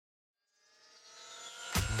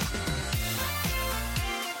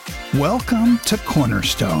Welcome to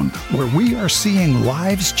Cornerstone, where we are seeing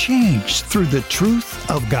lives changed through the truth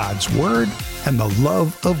of God's Word and the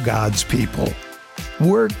love of God's people.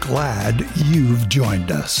 We're glad you've joined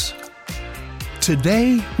us.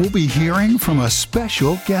 Today, we'll be hearing from a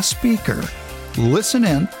special guest speaker. Listen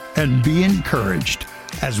in and be encouraged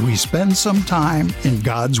as we spend some time in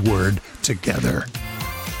God's Word together.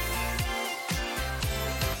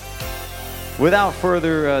 Without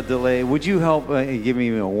further delay, would you help give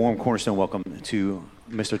me a warm Cornerstone welcome to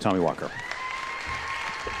Mr. Tommy Walker?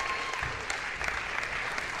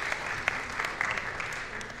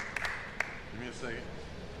 Give me a second.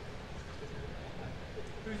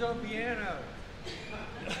 Who's on piano?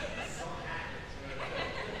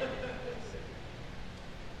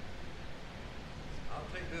 I'll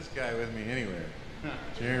take this guy with me anywhere.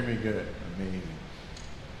 Jeremy Good. Amazing.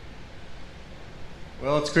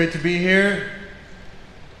 Well, it's great to be here.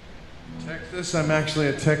 Texas. I'm actually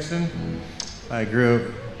a Texan. I grew up,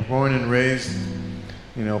 born and raised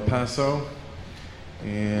in El Paso.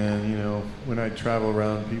 And, when I travel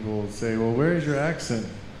around, people will say, well, where is your accent?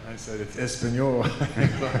 I said, it's Espanol.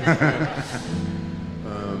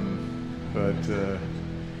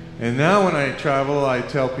 And now when I travel, I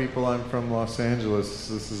tell people I'm from Los Angeles.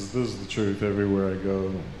 This is the truth. Everywhere I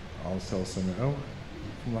go, I'll tell someone, oh,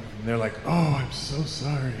 and they're like, oh, I'm so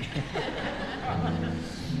sorry.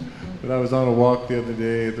 But I was on a walk the other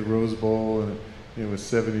day at the Rose Bowl, and it was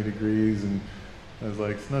 70 degrees, and I was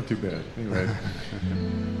like, it's not too bad. Anyway,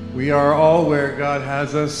 we are all where God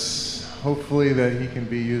has us. Hopefully that He can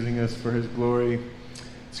be using us for His glory.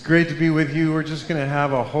 It's great to be with you. We're just going to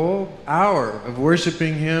have a whole hour of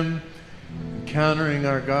worshiping Him, encountering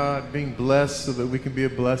our God, being blessed so that we can be a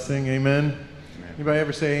blessing. Amen. Anybody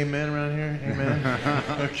ever say amen around here? Amen?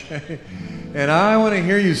 Okay. And I want to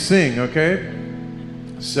hear you sing, okay?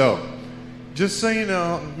 So, just so you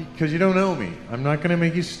know, because you don't know me, I'm not going to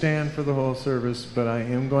make you stand for the whole service, but I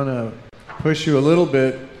am going to push you a little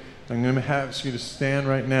bit. I'm going to ask you to stand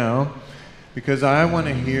right now because I want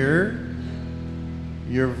to hear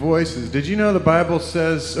your voices. Did you know the Bible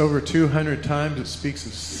says over 200 times it speaks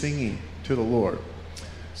of singing to the Lord?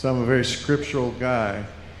 So I'm a very scriptural guy.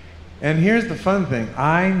 And here's the fun thing.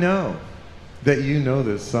 I know that you know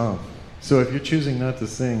this song. So if you're choosing not to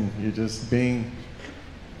sing, you're just being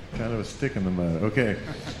kind of a stick in the mud. Okay.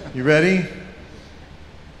 You ready?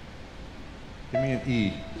 Give me an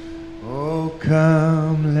E. Oh,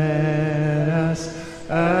 come, let us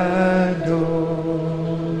adore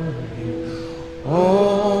Him.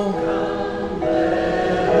 Oh, come,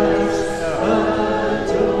 let us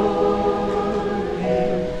adore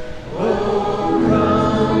Him. Oh,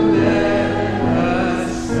 come, let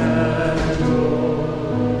us adore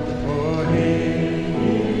Him,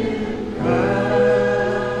 Christ.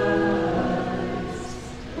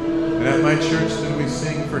 And at my church, then we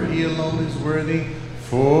sing, for He alone is worthy,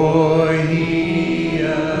 for He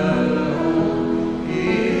alone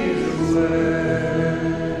is worthy,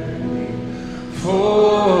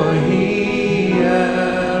 for He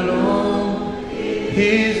alone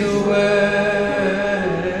is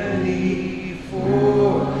worthy,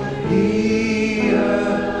 for He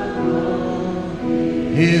alone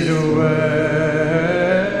is worthy,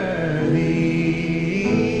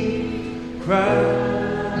 Christ.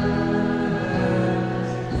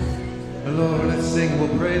 Lord, let's sing.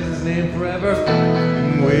 We'll praise His name forever.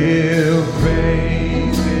 We'll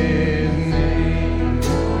praise His name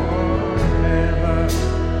forever.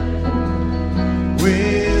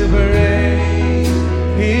 We'll praise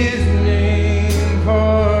His name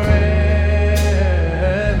forever.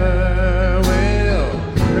 We'll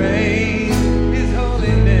praise His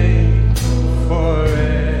holy name forever.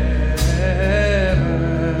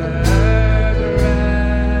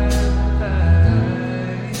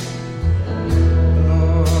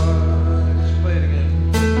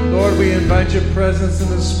 Lord, we invite your presence in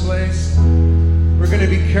this place. We're going to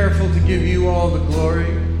be careful to give you all the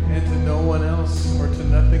glory and to no one else or to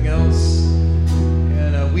nothing else.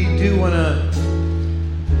 And we do want to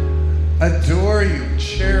adore you,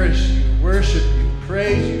 cherish you, worship you,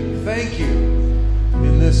 praise you, thank you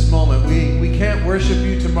in this moment. We can't worship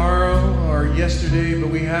you tomorrow or yesterday, but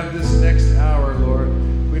we have this next hour, Lord.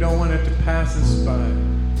 We don't want it to pass us by.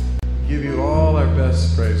 Give you all our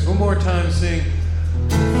best praise. One more time, sing.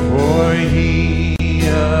 For He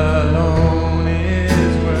alone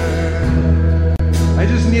is worthy. I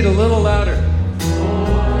just need a little louder.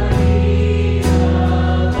 For He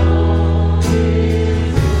alone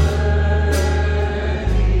is worthy.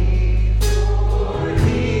 For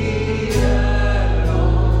He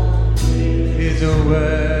alone is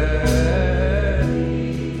worthy.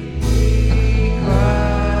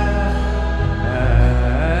 Christ.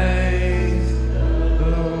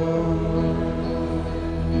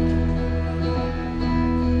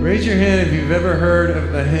 Raise your hand if you've ever heard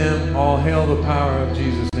of the hymn, All Hail the Power of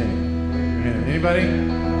Jesus' Name. Raise your hand. Anybody?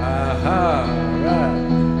 Aha, all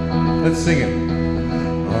right. Let's sing it.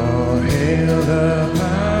 All hail the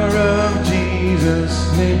power of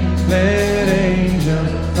Jesus' name. Let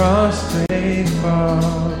angels prostrate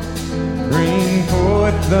fall. Bring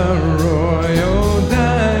forth the royal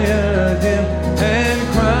diadem and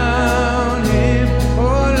crown him, O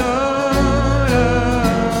Lord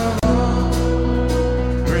of all.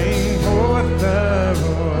 Bring forth the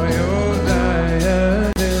royal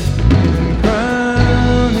diadem and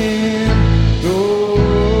crown him,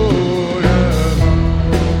 Lord of all.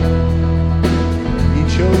 He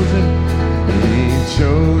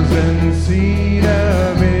chosen seed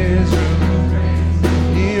of Israel,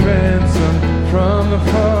 he ransomed from the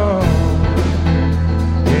fall.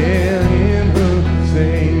 Hail him who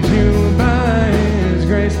saves you by his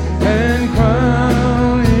grace and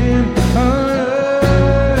crown him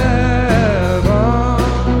Lord of all.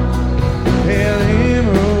 Hail him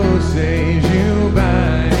who saves you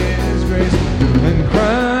by his grace and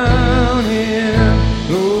crown him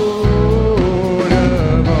Lord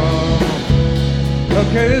of all.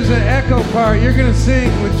 Okay, this is the echo part. You're going to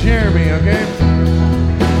sing with Jeremy, okay?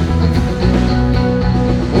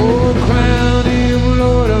 Crown him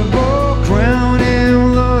Lord of all. Crown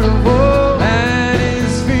him Lord of all. At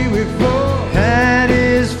his feet we fall. At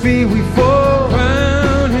his feet we fall.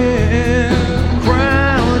 Crown him.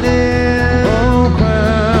 Crown him. Oh,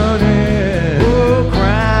 crown him. Oh,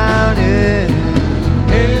 crown him.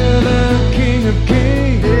 Hail the King of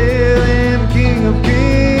Kings. Hail him, King of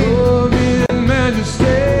Kings. Robed in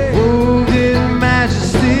majesty. Robed in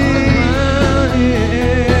majesty. Crown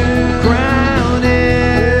him. Crown him.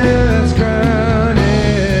 Yes, crown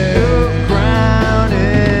him. Crown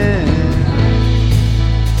him.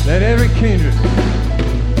 Let every kindred.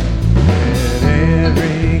 Let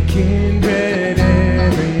every kindred,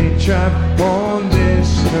 every tribe on this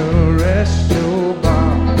terrestrial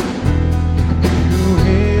bow. To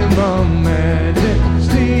him all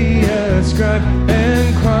majesty ascribe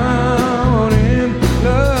and crown him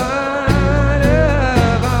Lord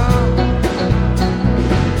of all.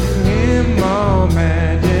 To him all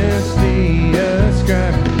majesty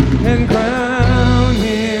ascribe and crown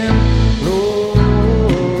him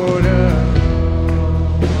Lord of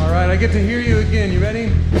all. All right, I get to hear you again. You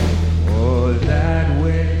ready? Oh, that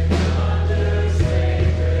way.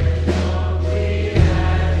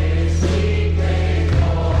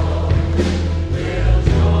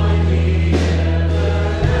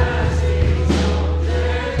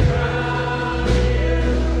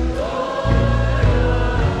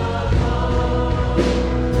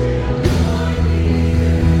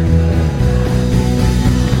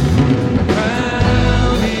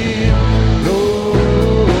 Crown him Lord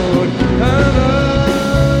of all.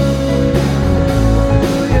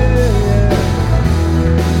 Yeah.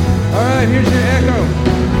 All right, here's your echo.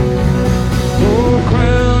 Oh,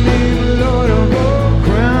 crown him Lord of all.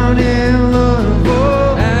 Crown him Lord of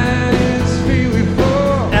all. At his feet we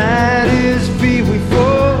fall. At his feet we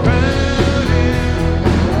fall. Crown him.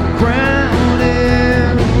 Crown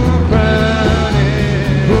him. Oh, crown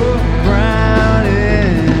him. Oh, crown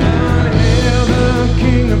him. Hail the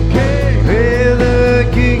King of Kings. Hail the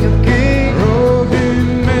King of Kings. Robed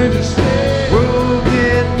in majesty. Robed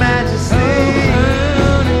in majesty.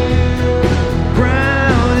 Crown him.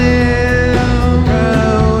 Crown him.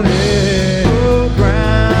 Crown him. Oh,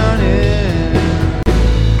 crown him.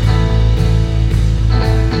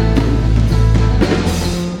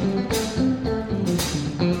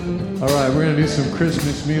 All right, we're going to do some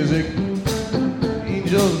Christmas music.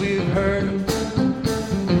 Angels we've heard.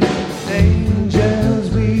 Angels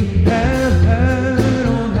we have heard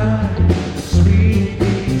on high.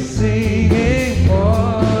 Sweetly singing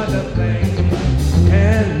for the plain.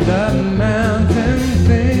 And the mountains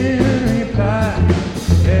in reply.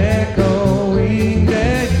 Echoing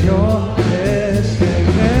that your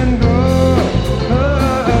blessings and go.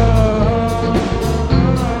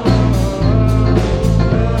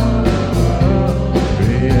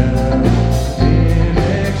 In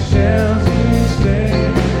excelsis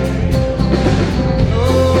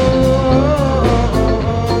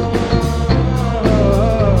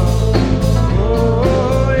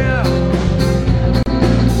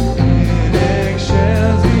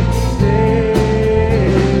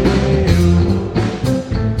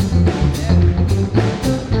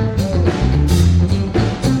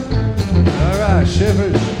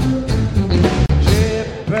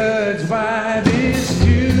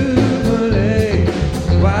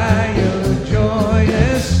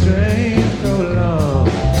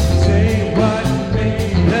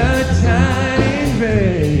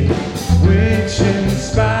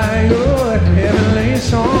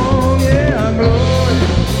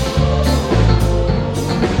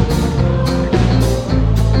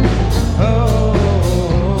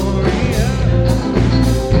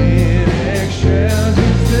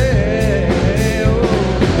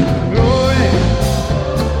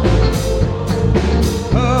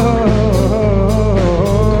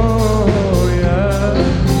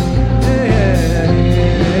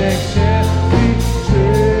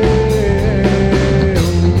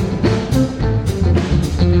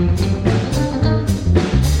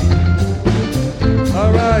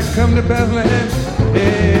come to Bethlehem.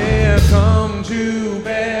 Yeah, come to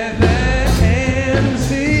Bethlehem.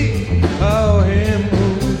 See, oh, him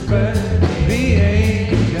who's birth. The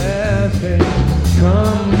angels say,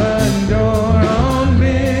 come adore on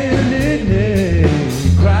bended knee.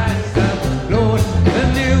 Christ our Lord, the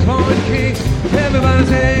newborn King. Everybody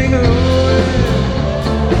sing, oh,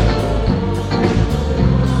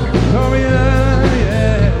 Gloria.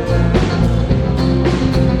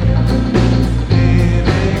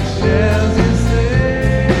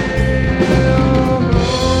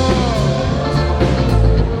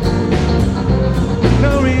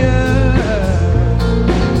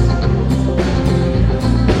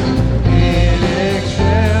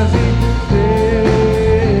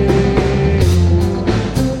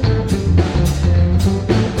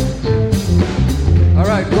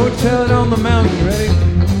 Tell it on the mountain, ready?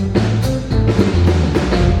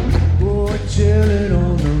 Go tell it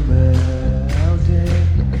on the mountain,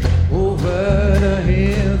 over the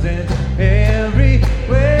hills and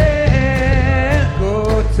everywhere.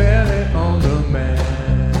 Go tell it on the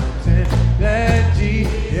mountain that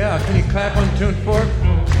Jesus. Yeah, can you clap on tune for it?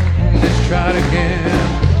 Let's try it again.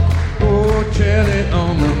 Go tell it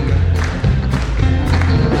on the mountain,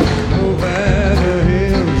 over the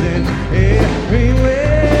hills and everywhere.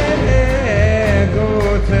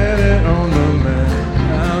 Tell it on the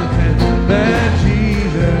mountain that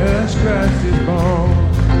Jesus Christ is born.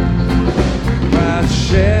 While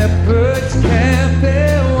shepherds kept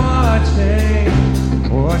their watching,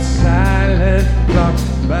 or silent flocks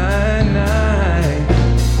by night,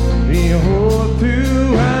 behold,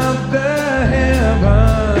 throughout the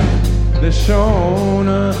heavens there shone a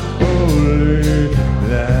holy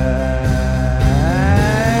light.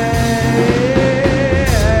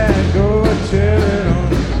 Go tell it on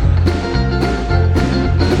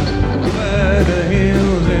the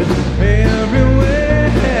hills and everywhere.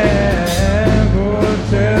 Go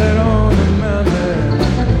tell it on the mountain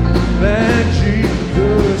that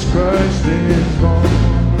Jesus Christ is born.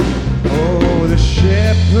 Oh, the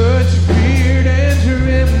shepherds feared and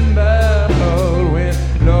trembled when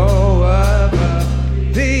lo above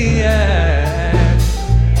the earth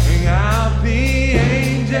rang out the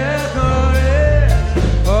angel chorus,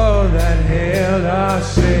 oh, that hailed our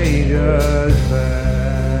Savior's birth.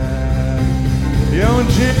 Young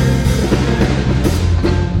Jim.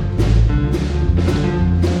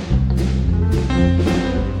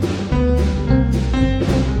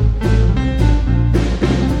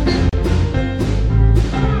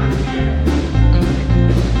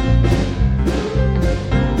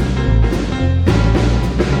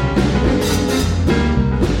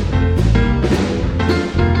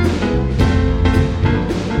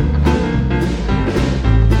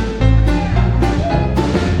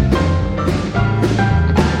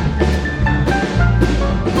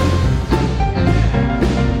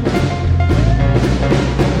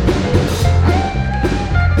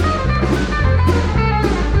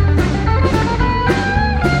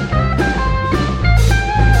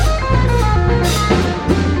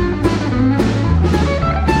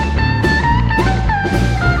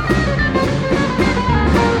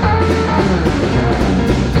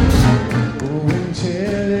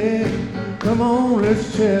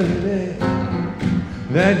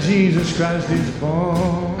 That Jesus Christ is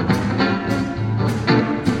born.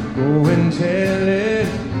 Go and tell it.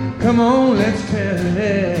 Come on, let's tell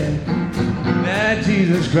it. That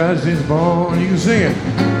Jesus Christ is born. You can sing it.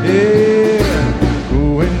 Yeah.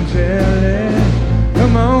 Go and tell it.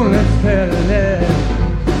 Come on, let's tell it.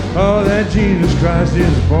 Oh, that Jesus Christ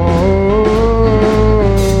is born.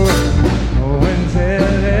 Go and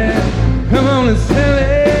tell it. Come on, let's tell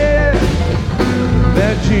it.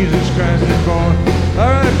 That Jesus Christ is born. All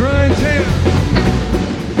right, Brian Taylor.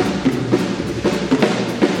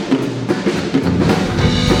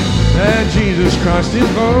 That Jesus Christ is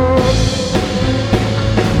born.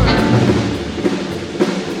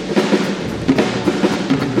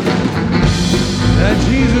 That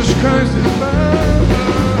Jesus Christ is born.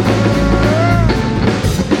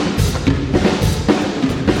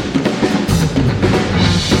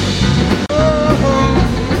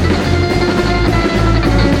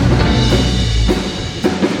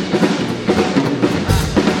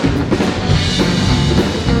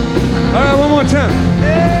 Time.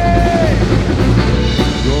 Hey!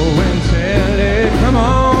 Go and tell it, come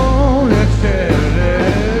on, let's tell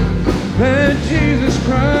it, that Jesus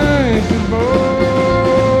Christ is born.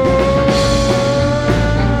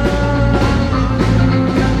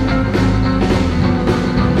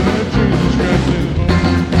 That Jesus Christ is born.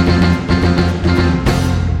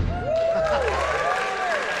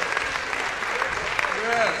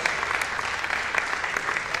 Yes.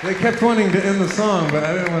 They kept wanting to end the song, but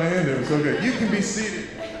I didn't want to end it. It was so good. You can be seated.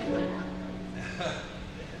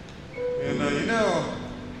 And you know,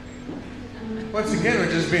 once again,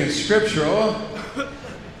 we're just being scriptural.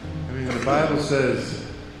 I mean, the Bible says,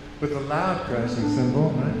 with a loud crashing cymbal,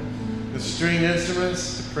 right? The string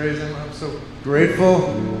instruments to praise Him. I'm so grateful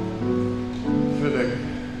for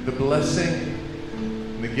the blessing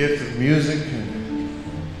and the gift of music and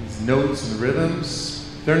these notes and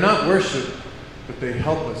rhythms. They're not worship, but they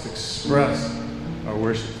help us express our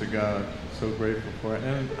worship to God. So grateful for it.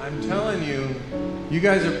 And I'm telling you, you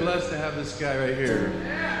guys are blessed to have this guy right here.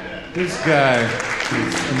 This guy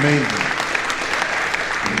is amazing.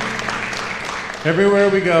 Everywhere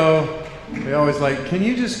we go, they always like, can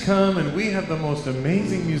you just come? And we have the most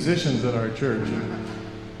amazing musicians at our church.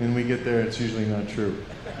 And we get there, it's usually not true.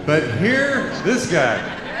 But here, this guy.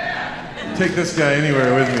 Take this guy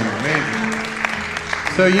anywhere with me.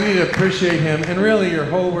 Amazing. So you need to appreciate him. And really, your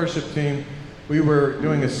whole worship team. We were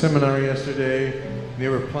doing a seminar yesterday. They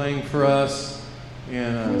were playing for us.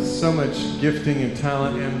 And so much gifting and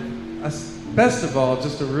talent. And best of all,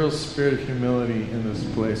 just a real spirit of humility in this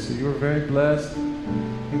place. So you were very blessed.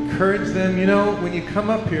 Encourage them. You know, when you come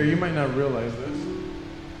up here, you might not realize this.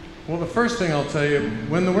 Well, the first thing I'll tell you,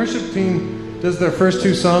 when the worship team does their first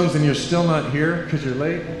two songs and you're still not here because you're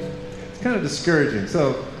late, it's kind of discouraging.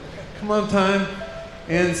 So come on time.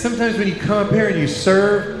 And sometimes when you come up here and you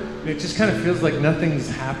serve, it just kind of feels like nothing's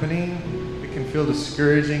happening. It can feel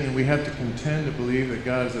discouraging, and we have to contend to believe that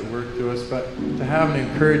God is at work to us. But to have an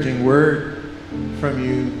encouraging word from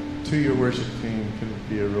you to your worship team can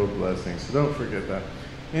be a real blessing. So don't forget that.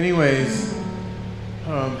 Anyways,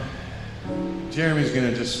 Jeremy's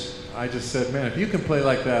going to I just said, man, if you can play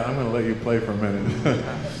like that, I'm going to let you play for a minute.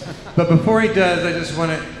 But before he does, I just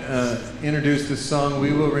want to introduce this song,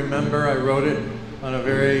 We Will Remember. I wrote it on a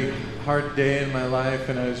very hard day in my life,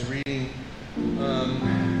 and I was reading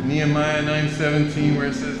Nehemiah 9:17, where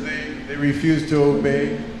it says they refused to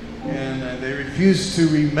obey, and they refused to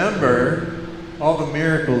remember all the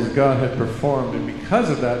miracles God had performed, and because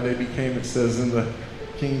of that, they became, it says in the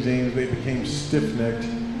King James, they became stiff-necked.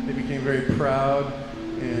 They became very proud,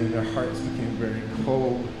 and their hearts became very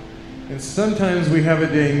cold. And sometimes we have a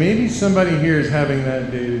day, maybe somebody here is having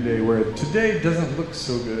that day today, where today doesn't look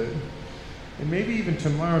so good. And maybe even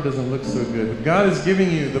tomorrow doesn't look so good. But God is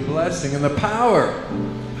giving you the blessing and the power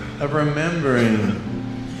of remembering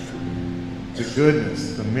the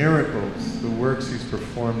goodness, the miracles, the works He's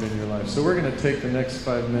performed in your life. So we're going to take the next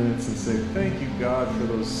 5 minutes and say, thank you, God, for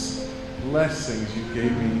those blessings you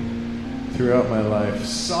gave me throughout my life.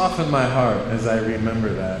 Soften my heart as I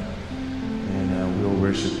remember that. And we'll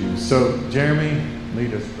worship you. So, Jeremy,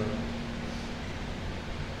 lead us, brother.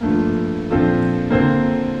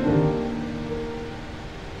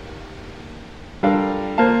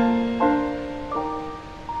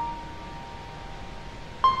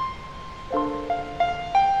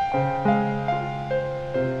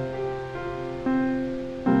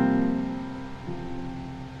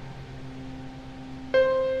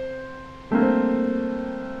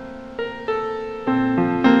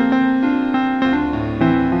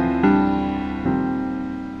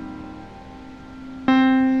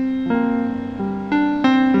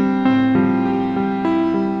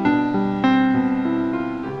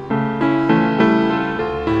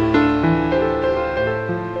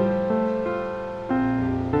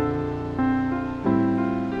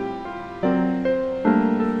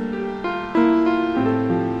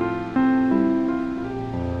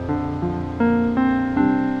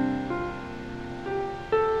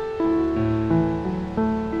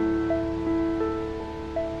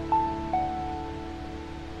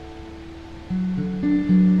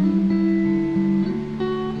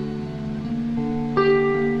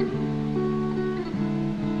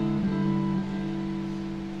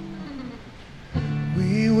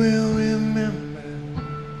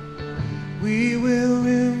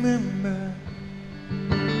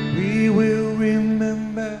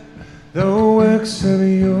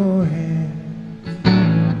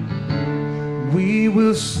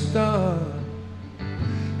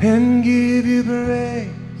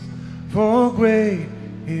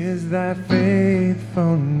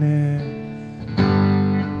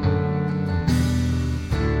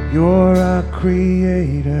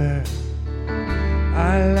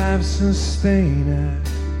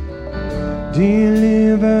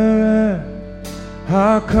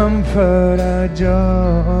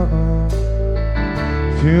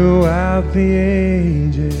 Throughout the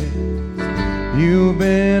ages, you've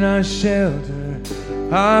been our shelter,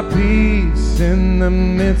 our peace in the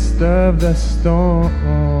midst of the storm.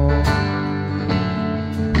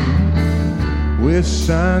 with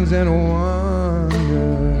signs and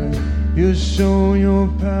wonders. You show your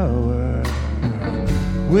power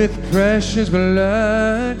with precious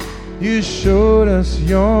blood. You showed us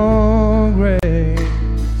your grace.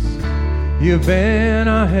 You've been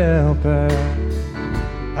our helper,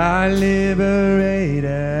 our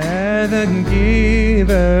liberator, the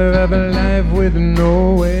giver of a life with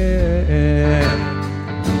no end.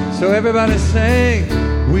 So everybody sing,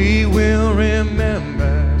 we will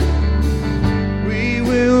remember. We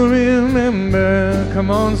will remember. Come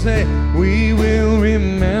on, say, we will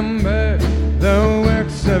remember the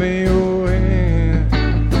works of your hand.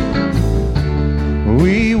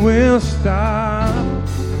 We will stop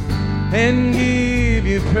and give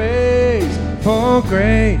you praise, for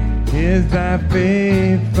great is thy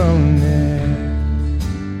faithfulness.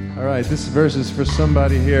 All right, this verse is for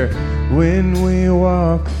somebody here. When we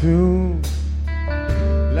walk through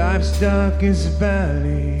life's darkest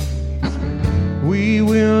valleys, we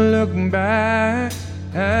will look back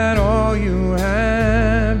at all you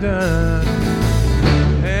have done,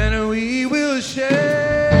 and we will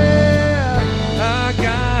share our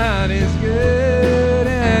God is good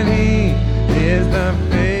and He is the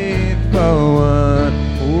faithful one.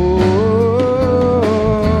 Oh,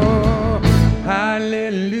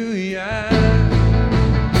 hallelujah,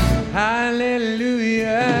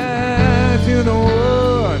 hallelujah to the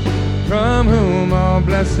one from whom all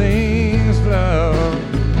blessings flow.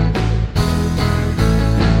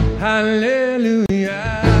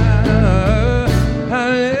 Hallelujah,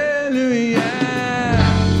 hallelujah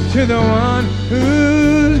to the one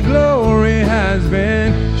whose glory has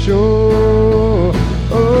been shown.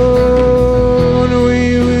 Oh, and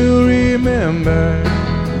we will remember,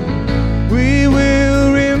 we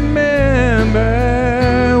will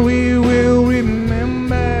remember, we will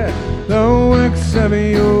remember the works of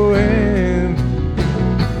your hand.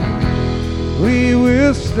 We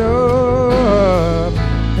will stop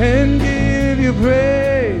and give you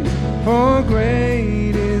praise, for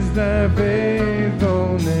great is thy faithfulness.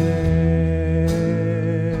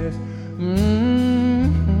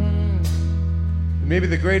 Maybe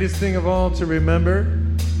the greatest thing of all to remember,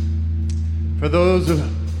 for those of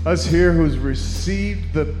us here who's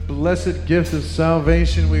received the blessed gift of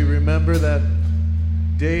salvation, we remember that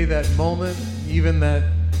day, that moment, even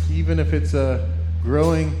if it's a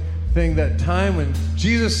growing thing, that time when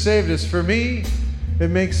Jesus saved us. For me, it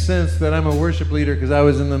makes sense that I'm a worship leader because I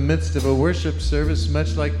was in the midst of a worship service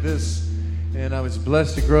much like this, and I was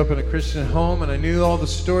blessed to grow up in a Christian home, and I knew all the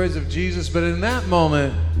stories of Jesus. But in that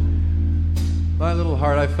moment, my little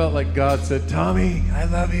heart, I felt like God said, Tommy, I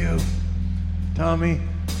love you. Tommy,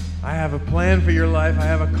 I have a plan for your life. I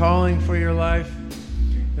have a calling for your life.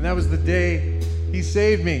 And that was the day He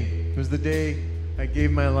saved me. It was the day I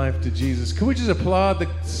gave my life to Jesus. Can we just applaud the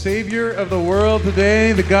Savior of the world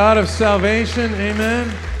today, the God of salvation?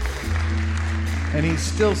 Amen. And He's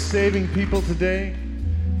still saving people today,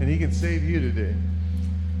 and He can save you today.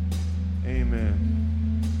 Amen.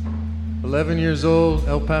 11 years old,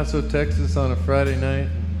 El Paso, Texas, on a Friday night,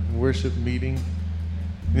 worship meeting.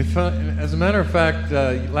 As a matter of fact,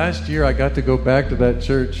 last year I got to go back to that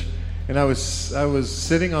church, and I was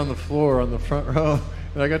sitting on the floor on the front row,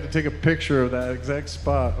 and I got to take a picture of that exact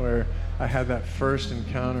spot where I had that first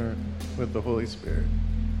encounter with the Holy Spirit.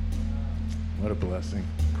 What a blessing.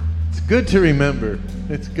 It's good to remember.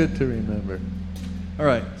 It's good to remember. All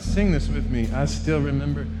right, sing this with me. I still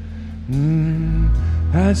remember.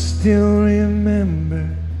 I still remember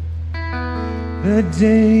the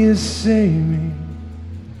day you saved me,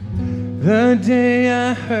 the day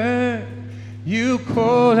I heard you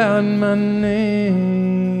call out my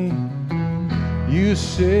name. You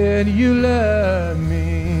said you loved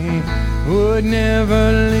me, would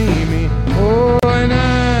never leave me. Oh, and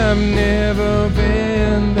I've never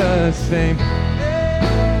been the same.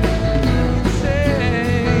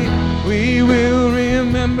 Say, we will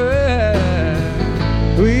remember.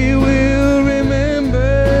 We will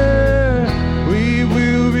remember. We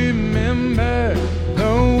will remember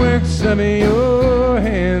the works of your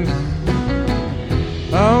hands.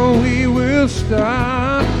 Oh, we will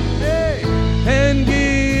stop and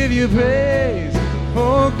give you praise,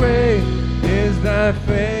 for great is thy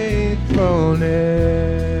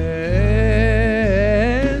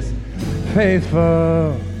faithfulness.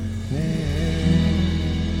 Faithful.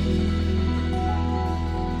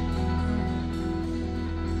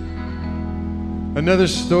 Another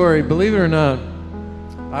story, believe it or not,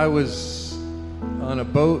 I was on a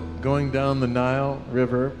boat going down the Nile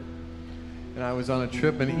River, and I was on a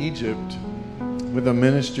trip in Egypt with a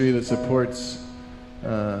ministry that supports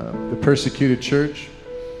the persecuted church.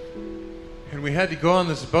 And And we had to go on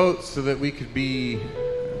this boat so that we could be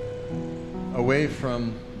away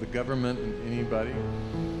from the government and anybody.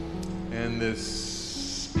 And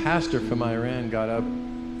this pastor from Iran got up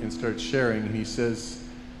and started sharing. And he says,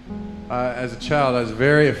 as a child, I was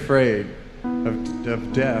very afraid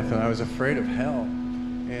of death, and I was afraid of hell.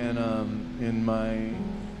 And in my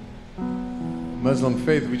Muslim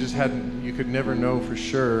faith, you could never know for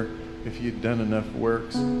sure if you'd done enough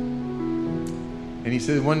works. And he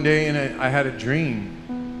said, one day I had a dream,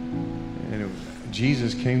 and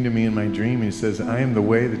Jesus came to me in my dream, and he says, I am the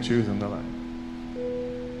way, the truth, and the life.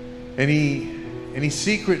 And he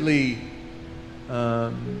secretly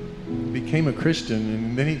became a Christian,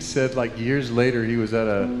 and then he said, like years later, he was at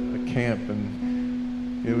a camp,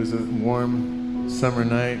 and it was a warm summer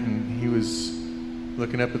night, and he was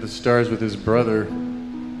looking up at the stars with his brother,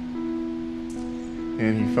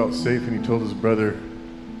 and he felt safe, and he told his brother,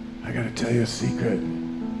 I gotta tell you a secret.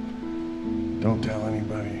 Don't tell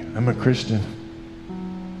anybody. I'm a Christian.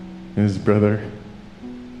 And his brother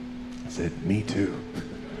said, me too.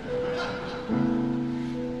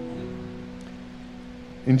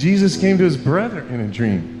 And Jesus came to his brother in a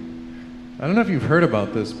dream. I don't know if you've heard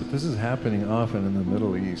about this, but this is happening often in the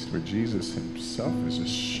Middle East, where Jesus himself is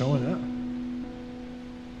just showing up.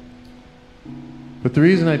 But the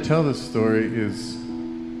reason I tell this story is,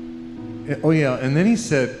 and then he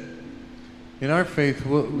said, in our faith,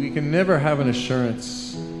 we can never have an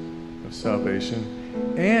assurance of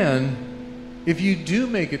salvation. And if you do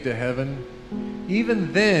make it to heaven,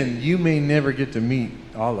 even then, you may never get to meet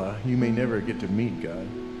Allah. You may never get to meet God.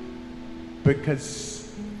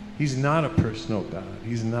 Because he's not a personal God.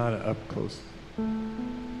 He's not up close.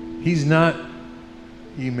 He's not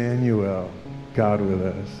Emmanuel, God with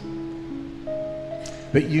us.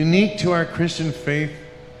 But unique to our Christian faith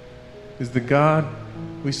is the God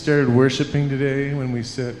we started worshiping today when we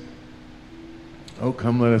said, oh,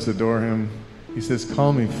 come let us adore him. He says,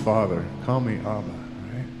 call me Father, call me Abba,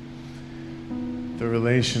 right? The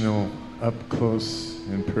relational, up close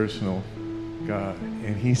and personal God.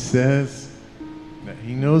 And he says that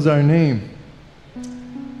he knows our name.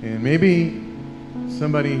 And maybe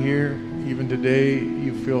somebody here, even today,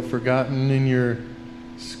 you feel forgotten in your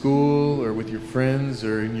school or with your friends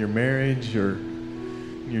or in your marriage or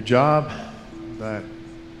in your job, but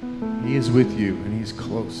he is with you and he's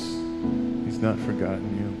close. He's not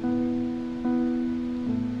forgotten you.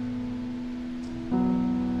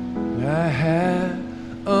 I have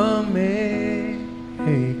a maker.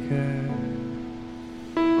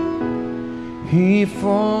 He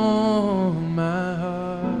formed my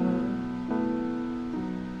heart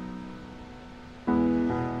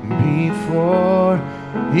before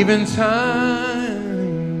even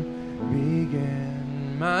time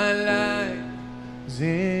began. My life was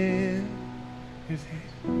in his hand.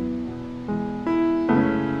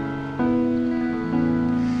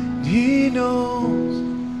 He knows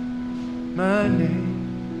my name.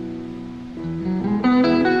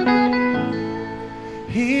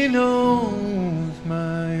 He knows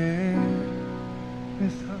my every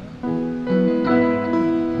thought.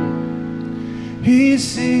 He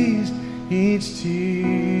sees each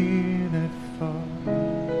tear that falls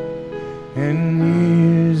and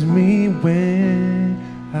hears me when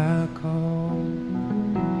I call.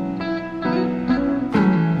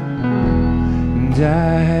 And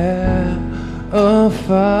I have a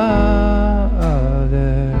Father.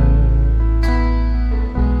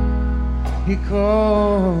 He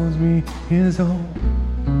calls me his own.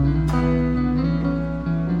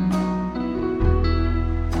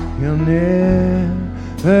 He'll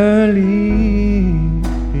never leave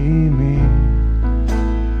me,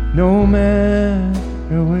 no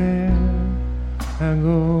matter where I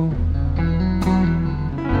go.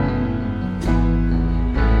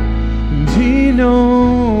 And he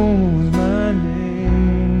knows my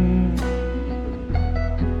name.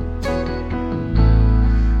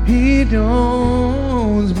 He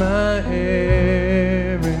knows my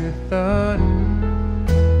every thought.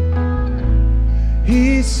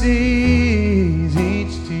 He sees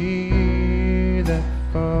each tear that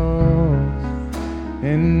falls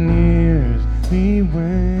and hears me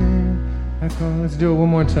when I call. Let's do it one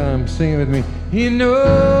more time. Sing it with me. He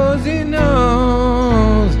knows, he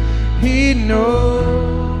knows, he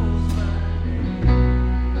knows my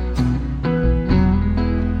name.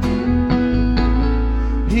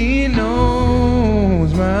 He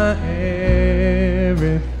knows my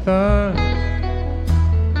every thought.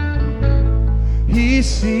 He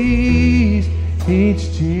sees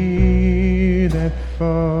each tear that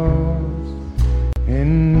falls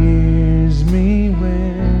and hears me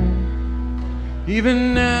when,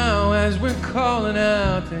 even now as we're calling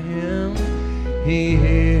out to him, He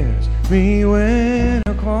hears me when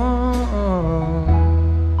I call.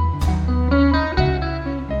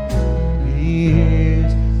 He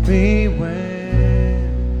hears me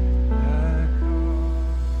when I call.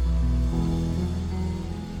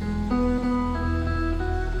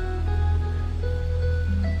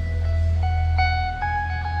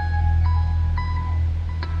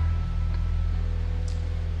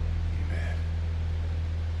 Amen.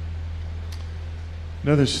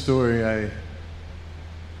 Another story,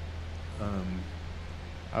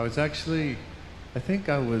 I was actually, I think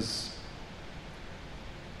I was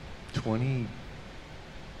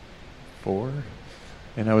 24,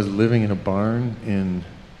 and I was living in a barn in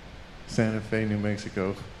Santa Fe, New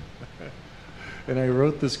Mexico. And I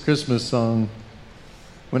wrote this Christmas song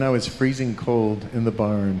when I was freezing cold in the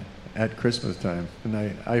barn at Christmas time. And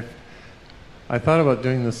I thought about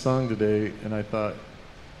doing this song today, and I thought,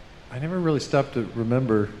 I never really stopped to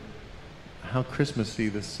remember how Christmassy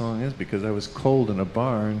this song is because I was cold in a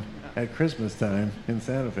barn at Christmas time in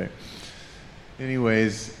Santa Fe.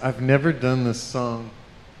 Anyways, I've never done this song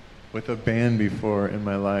with a band before in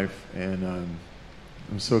my life, and I'm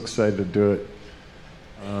so excited to do it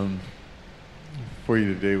for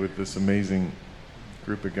you today with this amazing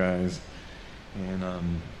group of guys.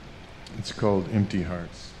 And it's called Empty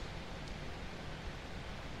Hearts.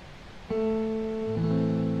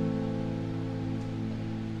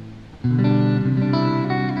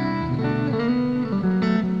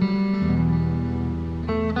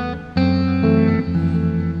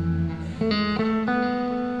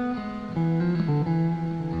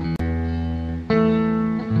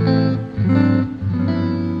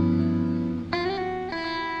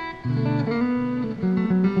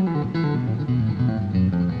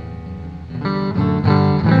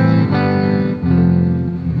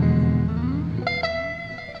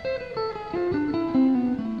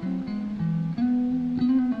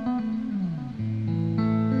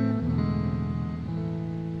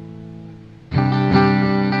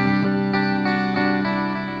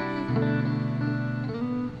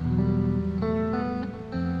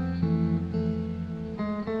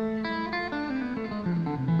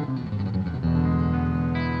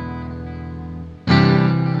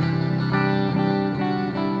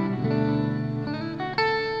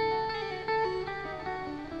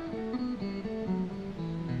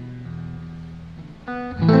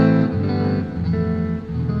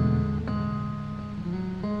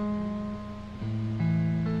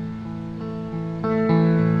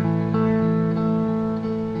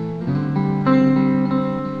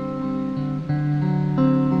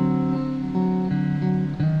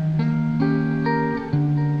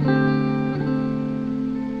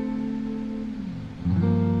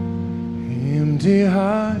 Empty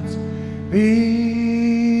hearts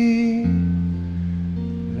beat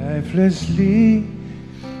lifelessly,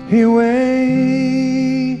 he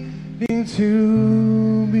waiting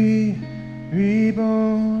to be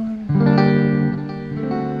reborn,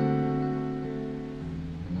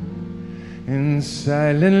 and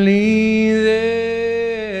silently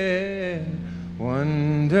they're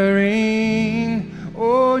wondering,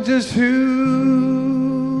 oh, just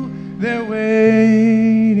who they're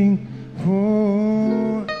waiting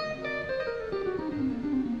for.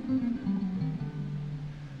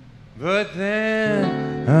 But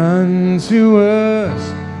then unto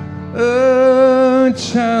us a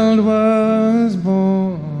child was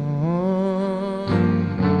born,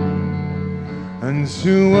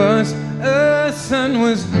 unto us a son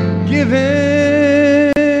was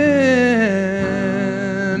given,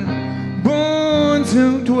 born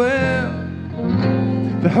to dwell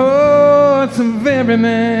the hearts of every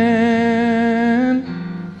man,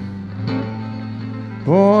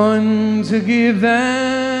 born to give that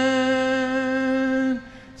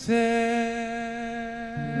second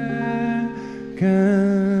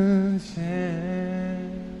chance.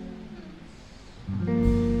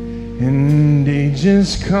 And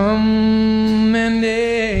ages come and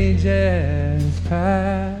ages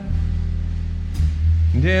pass,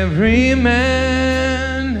 and every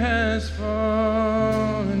man has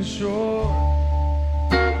fallen short.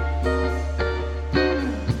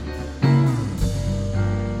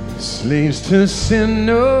 Slaves to sin,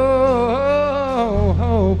 no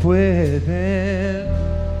hope within,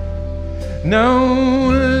 no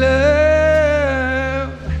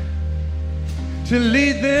love to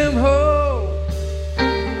lead them home.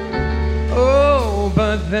 Oh,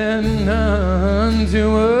 but then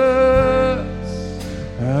unto us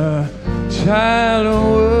a child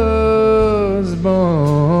was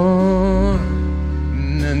born,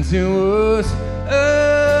 and unto us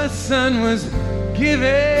a son was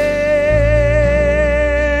given.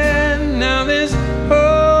 Now there's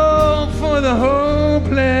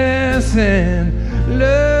grace and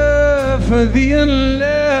love for the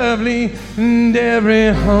unlovely, and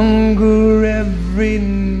every hunger, every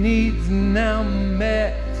need's now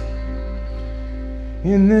met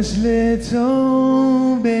in this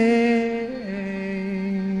little baby.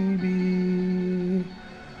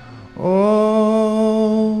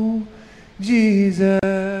 Oh, Jesus.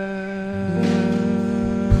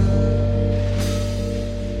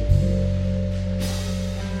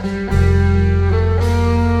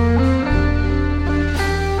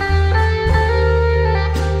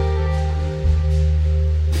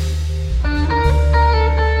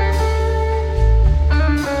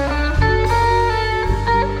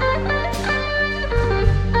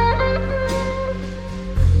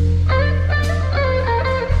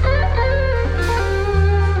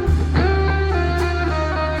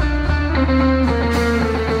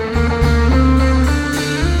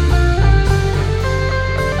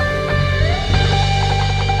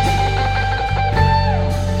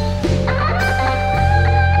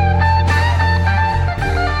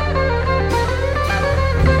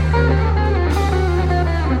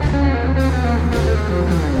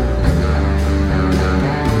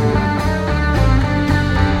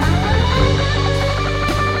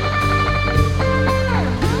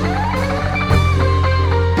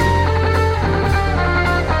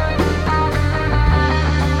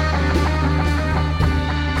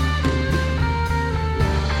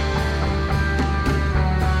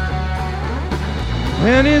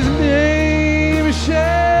 And his name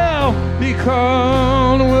shall be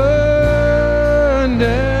called Wonderful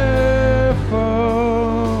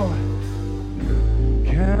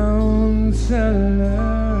Counselor,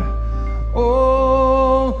 Almighty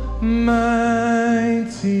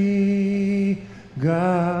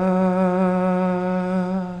God.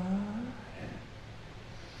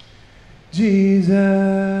 Jesus.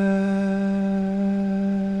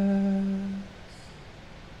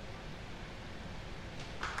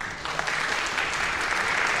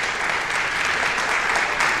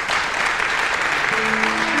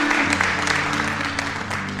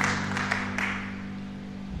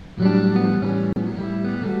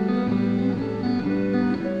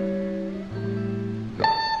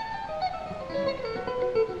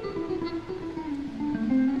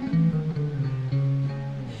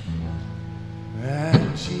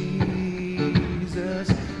 Jesus,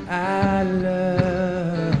 I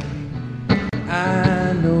love you.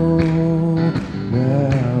 I know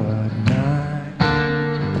now at night.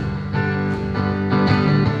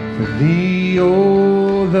 For thee,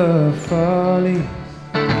 all the follies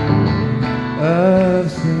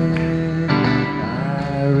of sin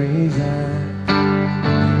I resign.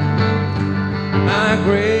 My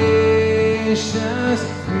gracious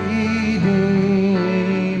Redeemer,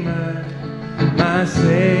 my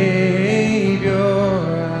Savior,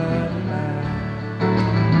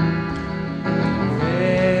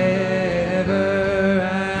 forever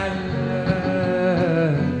I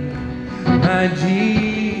love you. My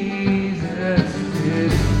Jesus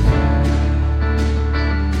is mine.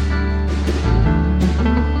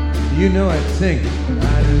 You know I'd sing, I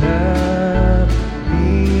love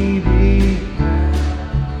thee because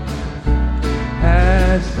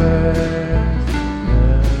as first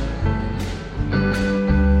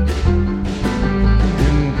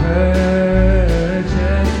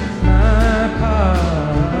purchase my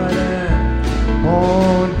pardon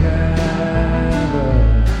on Calvary's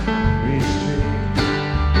tree.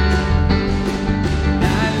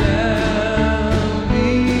 I love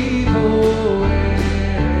thee for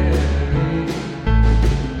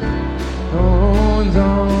thorns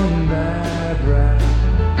on thy brow.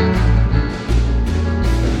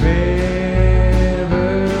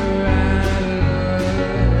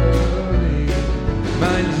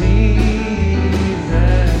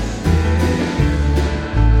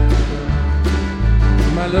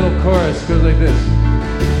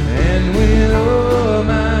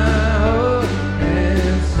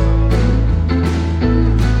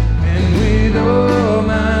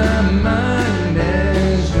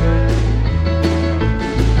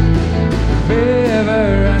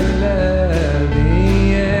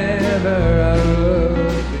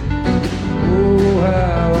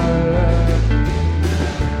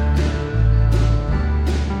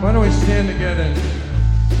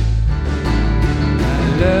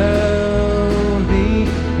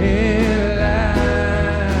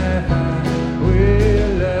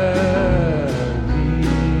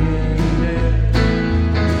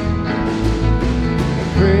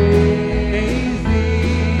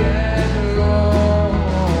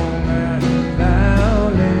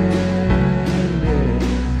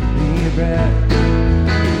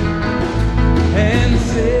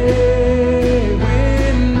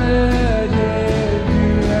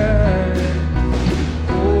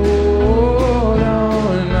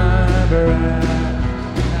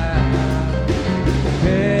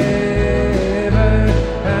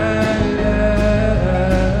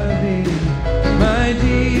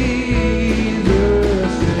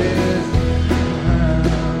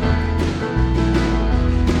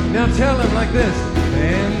 Now tell him like this.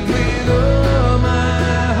 And with all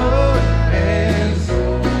my heart and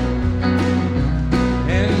soul,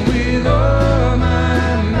 and with all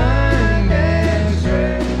my mind and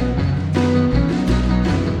strength,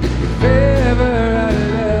 if ever I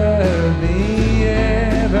love thee,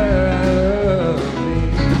 ever I love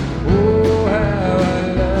thee, oh how I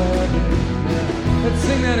love thee. Let's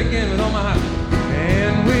sing that again with all my heart.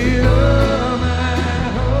 And with all my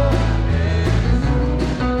heart and soul,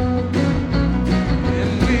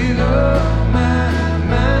 and with all my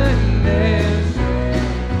mind and strength,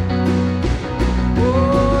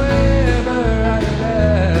 oh ever I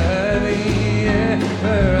love thee,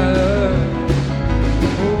 ever I love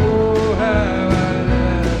thee, oh how I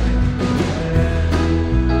love thee.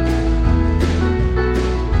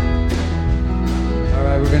 All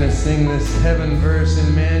right, we're gonna sing this heaven verse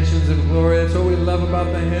in Mansions of Glory. That's what we love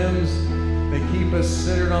about the hymns. They keep us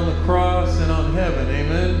centered on the cross and on heaven.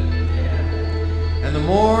 Amen. And the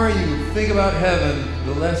more you think about heaven,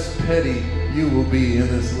 the less petty you will be in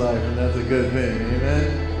this life, and that's a good thing.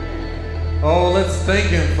 Amen. Oh, let's thank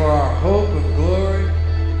him for our hope of glory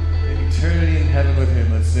and eternity in heaven with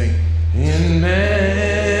him. Let's sing. In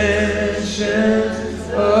mansions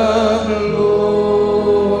of glory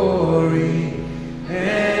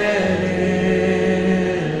and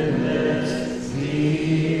endless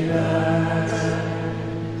delight,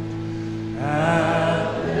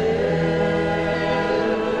 I'll ever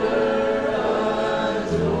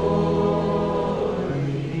adore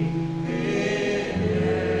thee in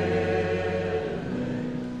heaven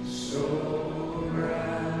so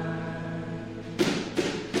bright.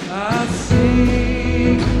 I'll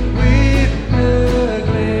sing with the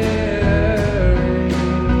glittering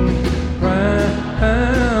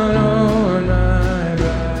crown on my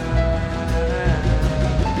brow.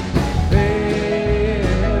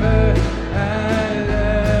 Ever I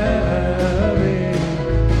love thee,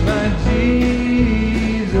 my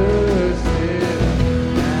Jesus is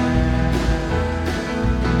mine.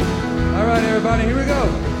 All right, everybody, here we go.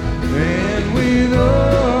 And with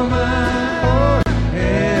all my heart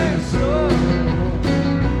and soul,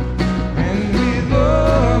 and with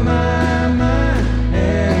all my mind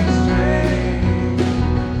and strength,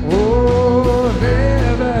 oh, if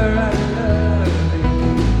ever I love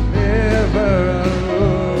thee, ever I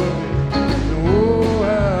love thee, oh,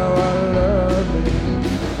 how I love thee.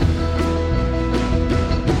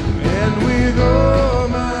 And with all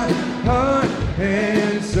my heart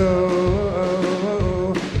and soul,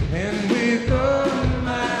 and with all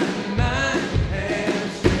my mind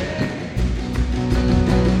and strength,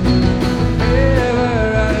 ever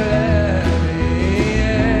I love thee,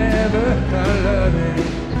 ever I love thee,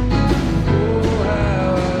 oh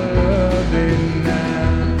how I love thee now.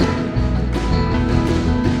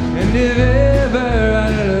 And if ever I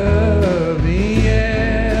love thee,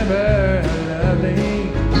 ever I love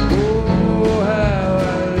thee, oh how I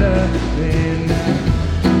love thee now.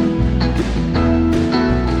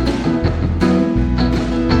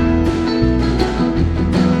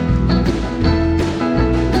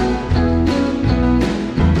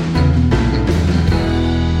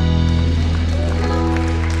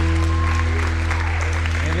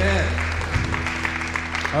 Amen.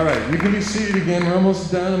 All right, you can be seated again. We're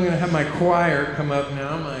almost done. I'm going to have my choir come up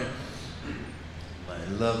now, my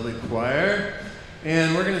lovely choir.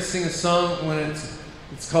 And we're going to sing a song when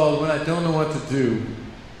it's called When I Don't Know What to Do.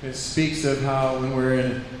 It speaks of how when we're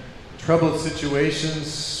in troubled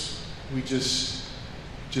situations, we just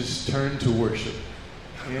turn to worship.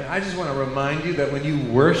 And I just want to remind you that when you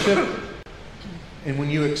worship and when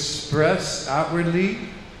you express outwardly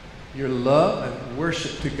your love and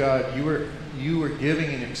worship to God, you are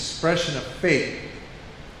giving an expression of faith.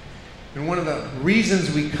 And one of the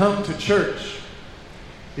reasons we come to church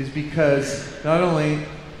is because not only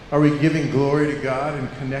are we giving glory to God and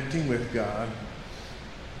connecting with God,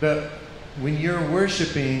 but when you're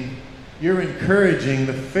worshiping, you're encouraging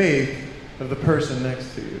the faith of the person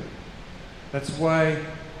next to you. That's why,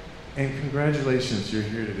 and congratulations, you're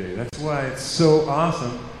here today. That's why it's so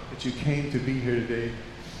awesome that you came to be here today.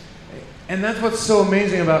 And that's what's so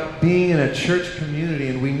amazing about being in a church community,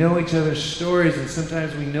 and we know each other's stories, and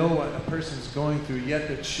sometimes we know what a person's going through, yet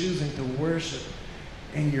they're choosing to worship,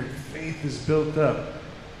 and your faith is built up.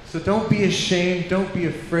 So don't be ashamed, don't be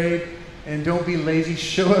afraid, and don't be lazy.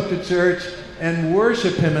 Show up to church and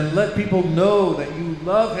worship Him and let people know that you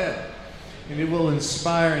love Him. And it will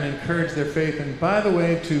inspire and encourage their faith. And by the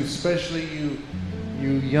way, to especially you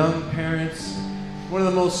young parents, one of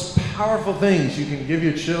the most powerful things you can give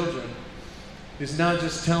your children is not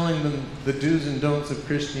just telling them the do's and don'ts of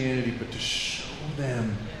Christianity, but to show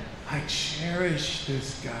them I cherish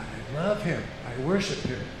this guy. I love him. I worship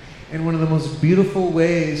him. And one of the most beautiful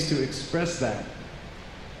ways to express that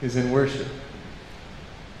is in worship.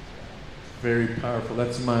 Very powerful.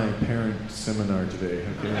 That's my parent seminar today.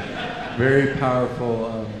 Okay, very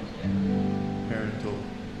powerful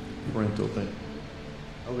parental thing.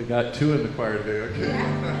 Oh, we got two in the choir today. Okay.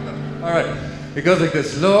 All right. It goes like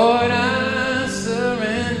this. Lord, I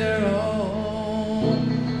surrender all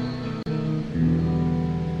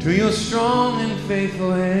to your strong and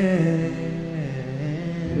faithful hand.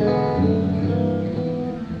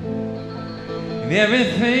 In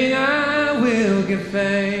everything I will give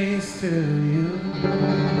thanks to you.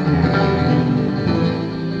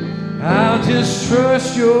 I'll just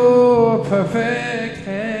trust your perfect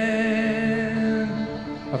hand.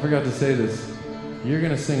 I forgot to say this. You're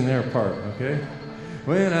going to sing their part, okay?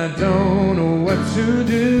 When I don't know what to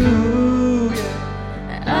do,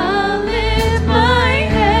 I'll lift my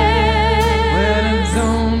hand. when I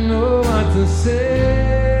don't know what to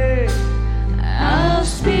say, I'll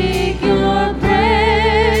speak your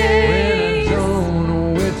praise. when I don't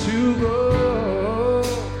know where to go,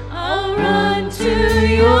 I'll run to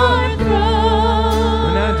your throne.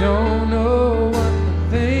 when I don't know what to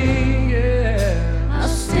think, I'll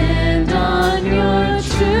stand on your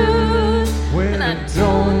truth. when I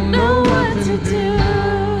don't know what to do.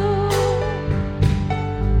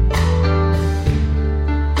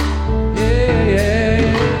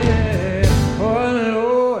 Oh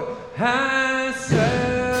Lord, I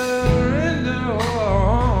surrender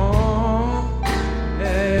all.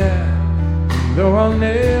 Yeah. Though I'll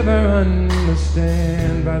never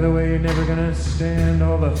understand. By the way, you're never gonna understand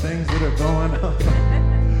all the things that are going on.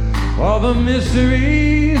 All the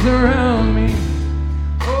mysteries around me.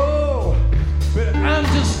 Oh, but I'm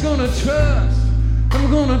just gonna trust. I'm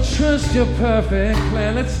gonna trust your perfect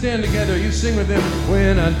plan. Let's stand together. You sing with them.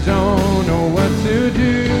 When I don't know what to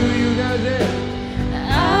do, you guys there.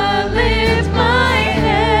 I'll lift my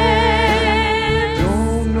hand.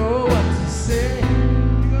 Don't know what to say.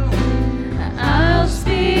 I'll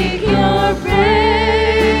speak your When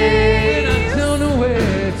praise. I don't know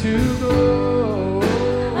where to go.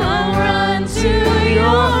 I'll run to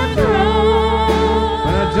your throne.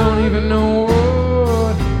 When I don't even know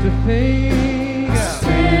what to think.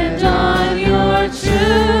 Stand on your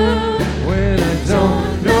truth. When I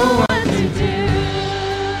don't know What to do?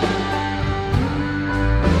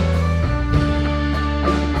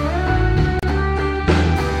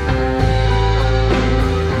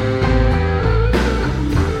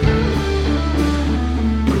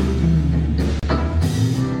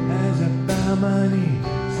 as I bow my knee,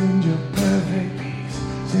 send your perfect peace,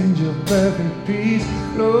 send your perfect peace,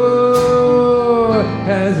 Lord.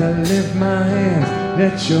 As I lift my hands,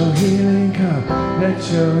 let your healing come,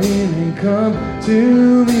 let your healing come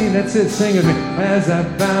to me. That's it, sing with me. As I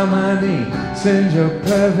bow my knee, send your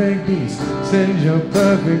perfect peace, send your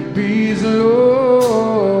perfect peace,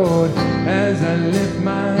 Lord. As I lift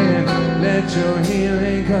my hand, let your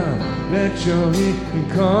healing come, let your healing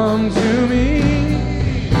come to me.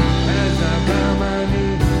 As I bow my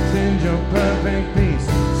knee, send your perfect peace,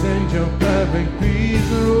 send your perfect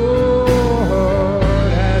peace, Lord.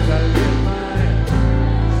 As I lift my hand,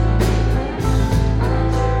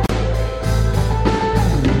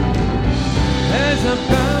 as I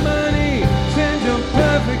bow my knee, send your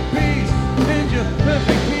perfect peace, send your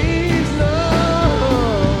perfect peace,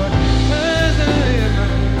 Lord. As I lift my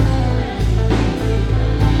hand,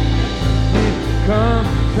 come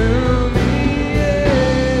to me.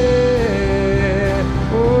 Yeah.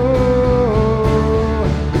 Oh,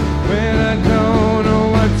 when I don't know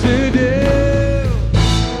what to do,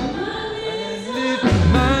 I lift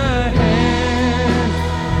my hands,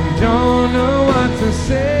 don't know what to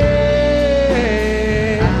say.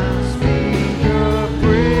 I'll speak your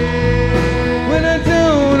praise. When I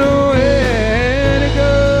don't know where to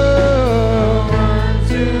go, run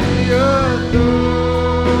to your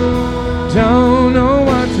throne. Don't know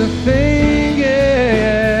what to think,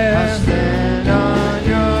 yeah. I stand on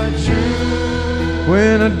your truth.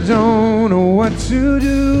 When I don't know what to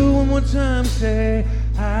do, one more time say,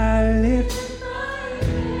 I lift.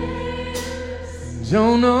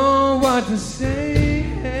 Don't know what to say.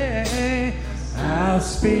 I'll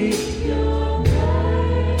speak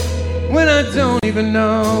when I don't even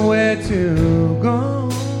know where to go.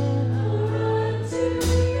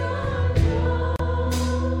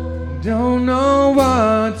 Don't know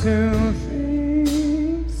what to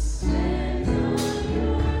think.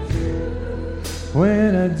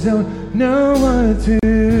 When I don't know what to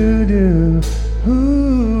do.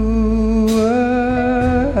 Ooh,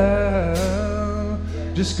 oh.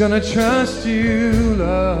 Just gonna trust you,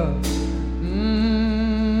 love. We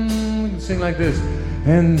can sing like this.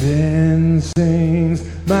 And then sings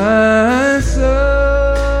my soul,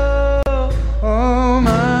 oh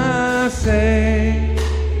my Savior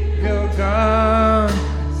God,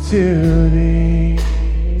 to thee.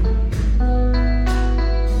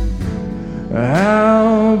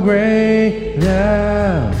 How great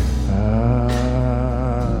thou art,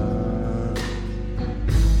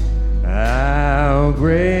 how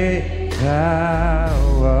great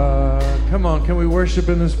thou art. Come on, can we worship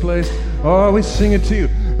in this place? Oh, we sing it to you.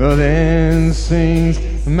 Oh, then sings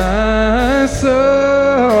my soul,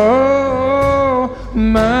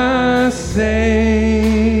 my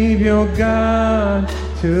Savior God,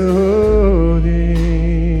 to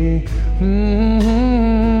thee.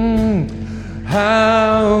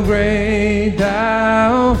 How great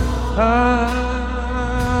thou art,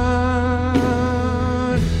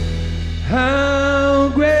 how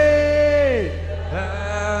great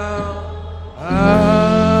thou art.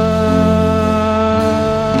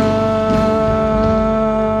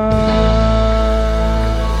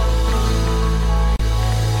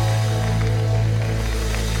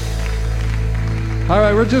 All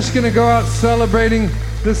right, we're just going to go out celebrating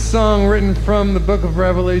this song written from the book of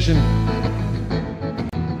Revelation.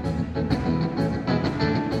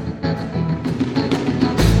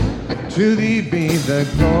 To thee be the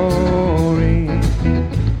glory,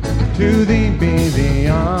 to thee be the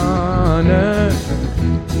honor,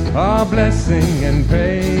 all blessing and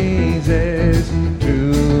praises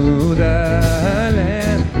to the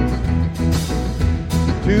Lamb.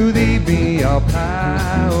 To thee be all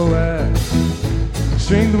power,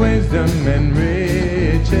 strength, wisdom, and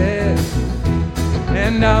riches,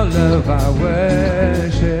 and all of our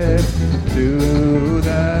worship to the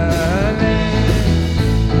Lamb.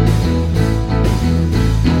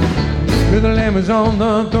 To the Lamb is on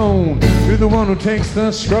the throne, to the one who takes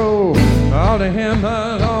the scroll, all to him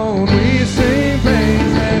alone we sing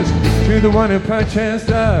praises. To the one who purchased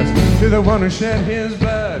us, to the one who shed his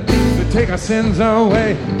blood to take our sins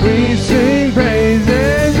away, we sing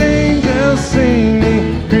praises. Angels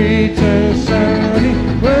singing, creatures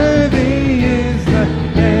shouting, worthy is the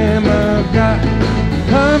Lamb of God.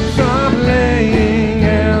 Harps are playing,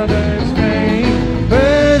 elders praying,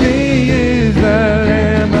 worthy is the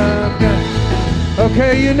Lamb of God.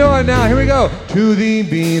 Okay, you know it now. Here we go. To thee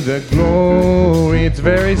be the glory. It's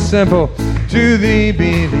very simple. To thee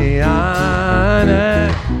be the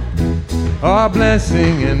honor, all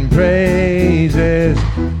blessing and praises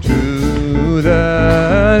to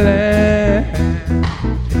the Lamb.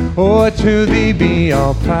 Oh, to thee be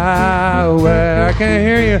all power. I can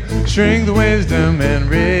hear you. Strength, wisdom, and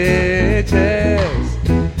riches,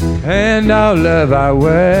 and all of our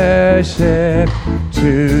worship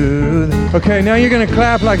to the... Okay, now you're going to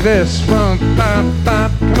clap like this. Come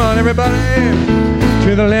on, everybody.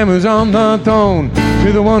 To the Lamb who's on the throne,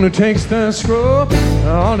 to the one who takes the scroll,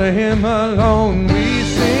 all to him alone we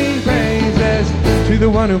sing praises. To the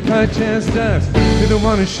one who purchased us, to the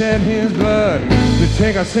one who shed his blood to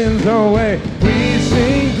take our sins away, we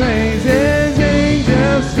sing praises.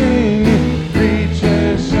 Angels singing,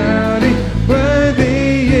 creatures shouting,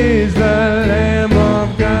 worthy is the Lamb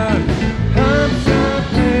of God. Harps are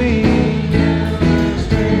playing, elders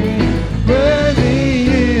praying, worthy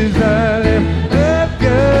is the Lamb of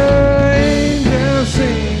God. Angels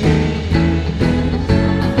singing,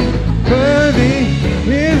 worthy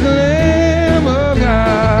is the Lamb of God.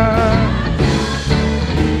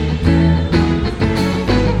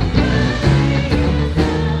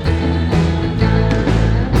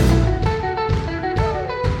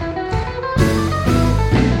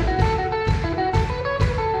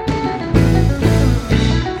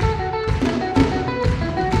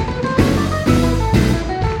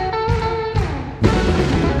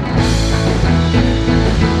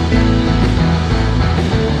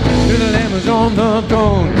 On the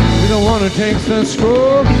throne, to the one who takes the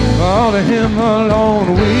scroll, all to him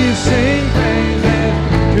alone we sing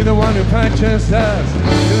praises. To the one who purchased us,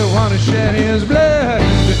 to the one who shed his blood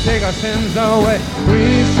to take our sins away,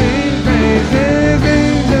 we sing praises.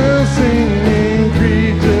 Angels singing,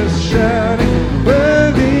 creatures shouting,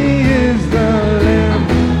 worthy is the Lamb.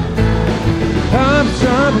 Harps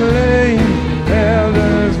are playing,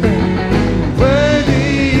 elders singing, worthy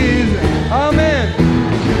is. Amen.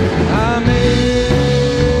 Amen,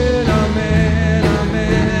 amen,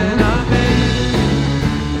 amen, amen.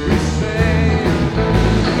 We say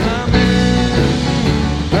amen,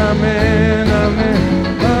 amen, amen,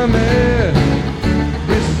 amen.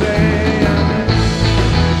 We say amen.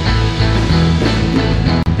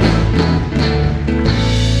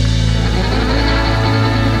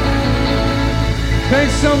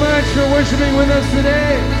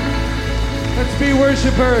 today. Let's be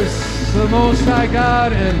worshipers to the Most High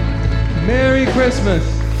God, and Merry Christmas.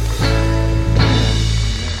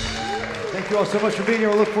 Thank you all so much for being here.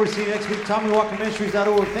 We'll look forward to seeing you next week.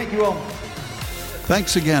 TommyWalkerMinistries.org. Thank you all.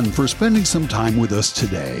 Thanks again for spending some time with us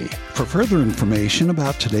today. For further information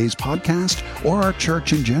about today's podcast or our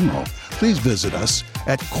church in general, please visit us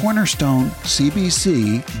at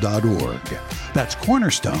cornerstonecbc.org. That's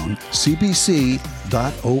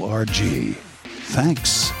cornerstonecbc.org.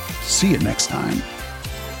 Thanks. See you next time.